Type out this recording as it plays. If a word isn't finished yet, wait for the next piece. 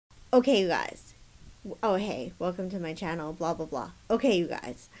Okay, you guys. Oh, hey, welcome to my channel, blah, blah, blah. Okay, you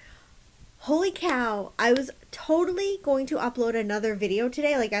guys. Holy cow, I was totally going to upload another video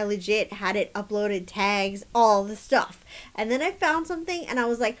today. Like, I legit had it uploaded, tags, all the stuff. And then I found something and I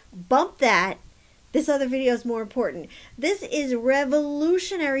was like, bump that. This other video is more important. This is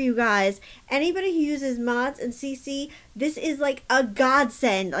revolutionary, you guys. Anybody who uses mods and CC, this is like a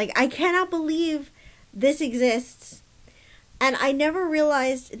godsend. Like, I cannot believe this exists. And I never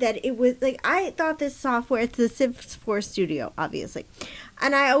realized that it was, like, I thought this software, it's the Sims 4 Studio, obviously.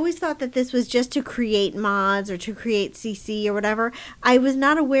 And I always thought that this was just to create mods or to create CC or whatever. I was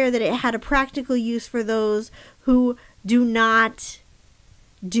not aware that it had a practical use for those who do not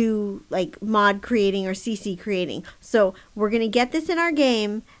do, like, mod creating or CC creating. So we're going to get this in our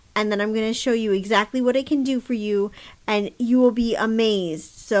game, and then I'm going to show you exactly what it can do for you, and you will be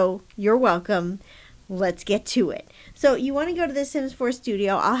amazed. So you're welcome. Let's get to it. So you want to go to the Sims 4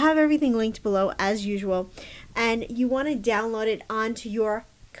 Studio. I'll have everything linked below as usual. And you want to download it onto your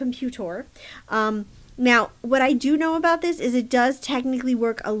computer. Now, what I do know about this is it does technically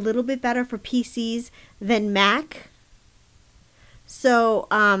work a little bit better for PCs than Mac. So,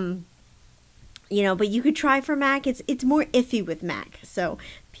 you know, but you could try for Mac. It's more iffy with Mac. So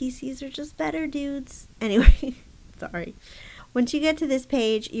PCs are just better, dudes. Anyway, sorry. Once you get to this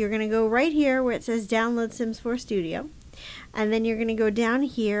page, you're going to go right here where it says Download Sims 4 Studio. And then you're going to go down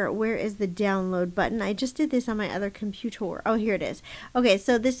here. Where is the download button? I just did this on my other computer. Oh, here it is. Okay,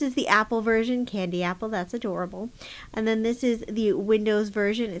 so this is the Apple version, Candy Apple. That's adorable. And then this is the Windows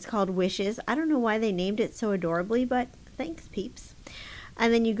version. It's called Wishes. I don't know why they named it so adorably, but thanks, peeps.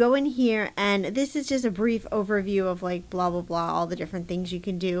 And then you go in here, and this is just a brief overview of, like, blah, blah, blah, all the different things you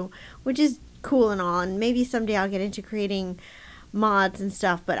can do, which is cool and all. And maybe someday I'll get into creating mods and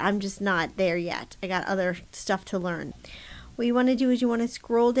stuff, but I'm just not there yet. I got other stuff to learn. What you want to do is you want to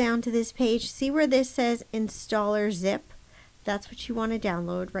scroll down to this page. See where this says installer zip? That's what you want to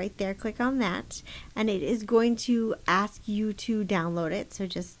download right there. Click on that, and it is going to ask you to download it. So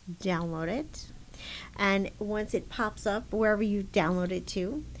just download it. And once it pops up wherever you download it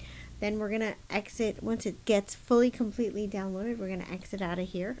to, then we're going to exit. Once it gets fully completely downloaded, we're going to exit out of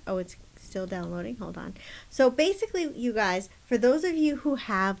here. Oh, it's still downloading. Hold on. So basically, you guys, for those of you who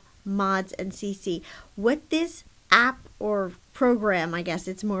have mods and CC, what this app or program, I guess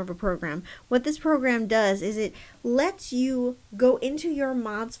it's more of a program, what this program does is it lets you go into your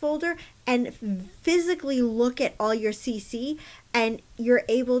mods folder and physically look at all your CC, and you're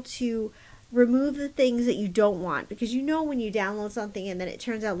able to remove the things that you don't want, because you know when you download something and then it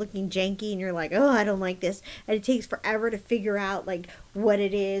turns out looking janky and you're like, oh, I don't like this, and it takes forever to figure out like what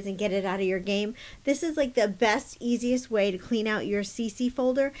it is and get it out of your game. This is like the best, easiest way to clean out your CC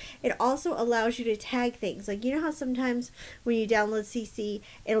folder. It also allows you to tag things. Like, you know how sometimes when you download CC,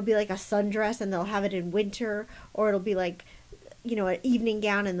 it'll be like a sundress and they'll have it in winter, or it'll be like, you know, an evening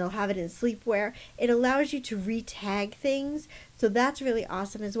gown and they'll have it in sleepwear. It allows you to re-tag things. So that's really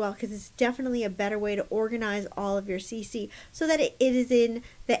awesome as well, because it's definitely a better way to organize all of your CC so that it is in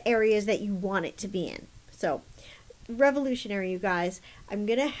the areas that you want it to be in. So revolutionary, you guys. I'm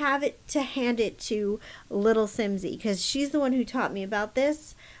going to have it to hand it to Lilsimsie, because she's the one who taught me about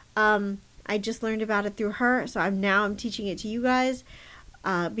this. I just learned about it through her. So I'm teaching it to you guys.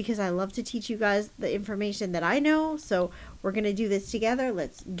 Because I love to teach you guys the information that I know. So we're going to do this together.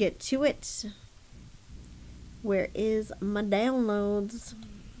 Let's get to it. Where is my downloads?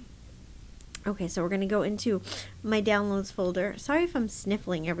 Okay, so we're going to go into my downloads folder. Sorry if I'm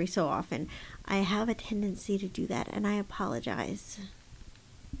sniffling every so often. I have a tendency to do that, and I apologize.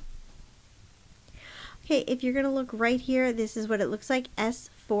 Okay, if you're going to look right here, this is what it looks like,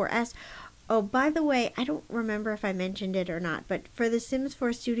 S4S. Oh, by the way, I don't remember if I mentioned it or not, but for the Sims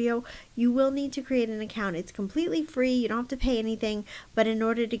 4 Studio, you will need to create an account. It's completely free. You don't have to pay anything, but in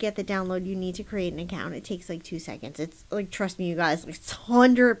order to get the download, you need to create an account. It takes like 2 seconds. It's like, trust me, you guys, it's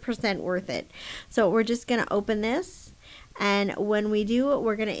 100% worth it. So we're just going to open this, and when we do,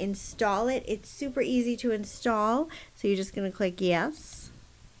 we're going to install it. It's super easy to install, so you're just going to click yes.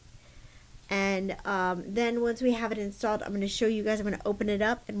 And then once we have it installed, I'm going to show you guys. I'm going to open it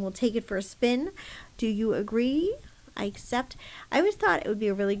up and we'll take it for a spin. Do you agree? I accept. I always thought it would be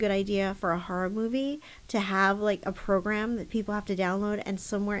a really good idea for a horror movie to have like a program that people have to download, and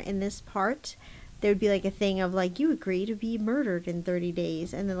somewhere in this part there would be like a thing of like, you agree to be murdered in 30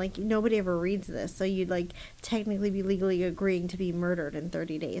 days. And then like nobody ever reads this. So you'd like technically be legally agreeing to be murdered in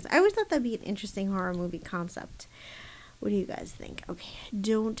 30 days. I always thought that'd be an interesting horror movie concept. What do you guys think? Okay,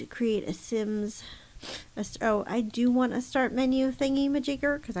 don't create a Sims. Oh, I do want a start menu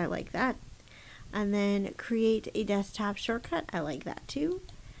thingy-majigger because I like that. And then create a desktop shortcut. I like that too.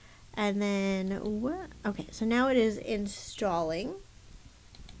 And then what? Okay, so now it is installing.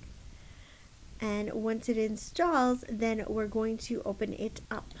 And once it installs, then we're going to open it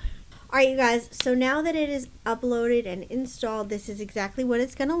up. Alright, you guys, so now that it is uploaded and installed, this is exactly what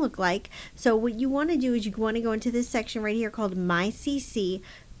it's going to look like. So what you want to do is you want to go into this section right here called My CC.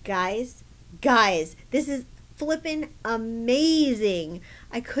 Guys, this is flippin' amazing.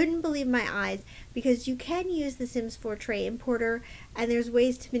 I couldn't believe my eyes, because you can use the Sims 4 tray importer, and there's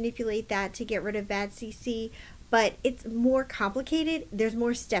ways to manipulate that to get rid of bad CC. But it's more complicated. There's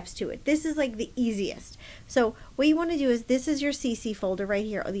more steps to it. This is like the easiest. So what you want to do is, this is your CC folder right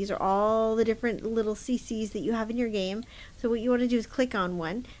here. These are all the different little CCs that you have in your game. So what you want to do is click on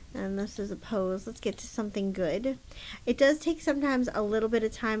one. And this is a pose. Let's get to something good. It does take sometimes a little bit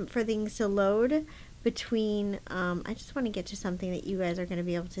of time for things to load between, I just want to get to something that you guys are going to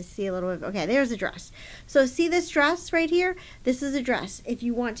be able to see a little bit. Okay, there's a dress. So see this dress right here? This is a dress. If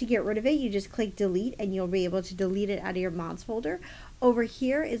you want to get rid of it, you just click delete and you'll be able to delete it out of your mods folder. Over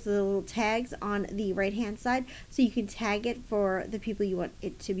here is the little tags on the right hand side, so you can tag it for the people you want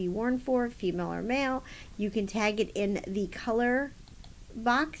it to be worn for, female or male. You can tag it in the color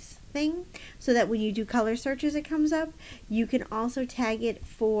box thing so that when you do color searches it comes up. You can also tag it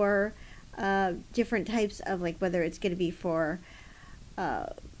for different types of, like, whether it's going to be for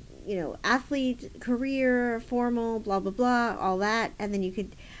you know, athlete, career, formal, blah blah blah, all that. And then you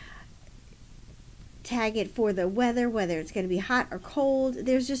could tag it for the weather, whether it's going to be hot or cold.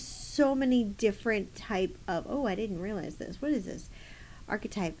 There's just so many different type of, oh, I didn't realize this. What is this?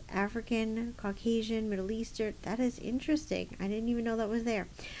 Archetype: African, Caucasian, Middle Eastern. That is interesting. I didn't even know that was there.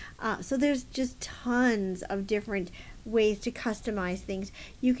 So there's just tons of different ways to customize things.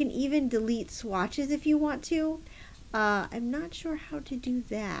 You can even delete swatches if you want to. I'm not sure how to do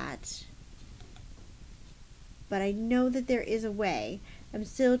that, but I know that there is a way. I'm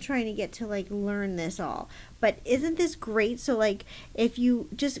still trying to get to, like, learn this all. But isn't this great? So, like, if you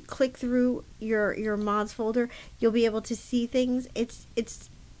just click through your mods folder, you'll be able to see things. It's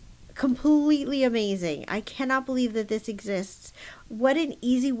completely amazing. I cannot believe that this exists. What an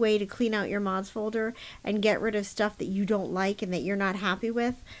easy way to clean out your mods folder and get rid of stuff that you don't like and that you're not happy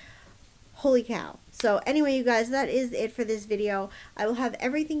with. Holy cow. So anyway, you guys, that is it for this video. I will have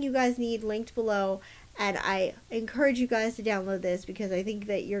everything you guys need linked below. And I encourage you guys to download this, because I think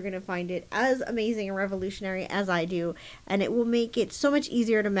that you're going to find it as amazing and revolutionary as I do. And it will make it so much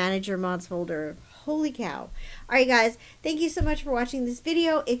easier to manage your mods folder. Holy cow. Alright guys, thank you so much for watching this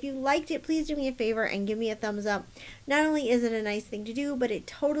video. If you liked it, please do me a favor and give me a thumbs up. Not only is it a nice thing to do, but it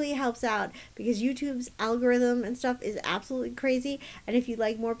totally helps out, because YouTube's algorithm and stuff is absolutely crazy. And if you'd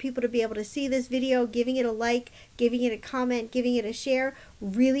like more people to be able to see this video, giving it a like, giving it a comment, giving it a share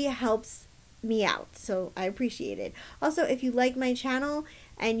really helps me out, so I appreciate it. Also, if you like my channel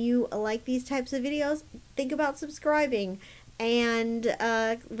and you like these types of videos, think about subscribing and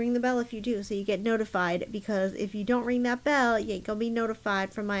ring the bell if you do, so you get notified, because if you don't ring that bell, you ain't gonna be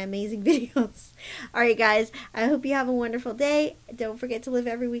notified from my amazing videos. Alright guys, I hope you have a wonderful day. Don't forget to live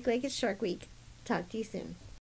every week like it's Shark Week. Talk to you soon.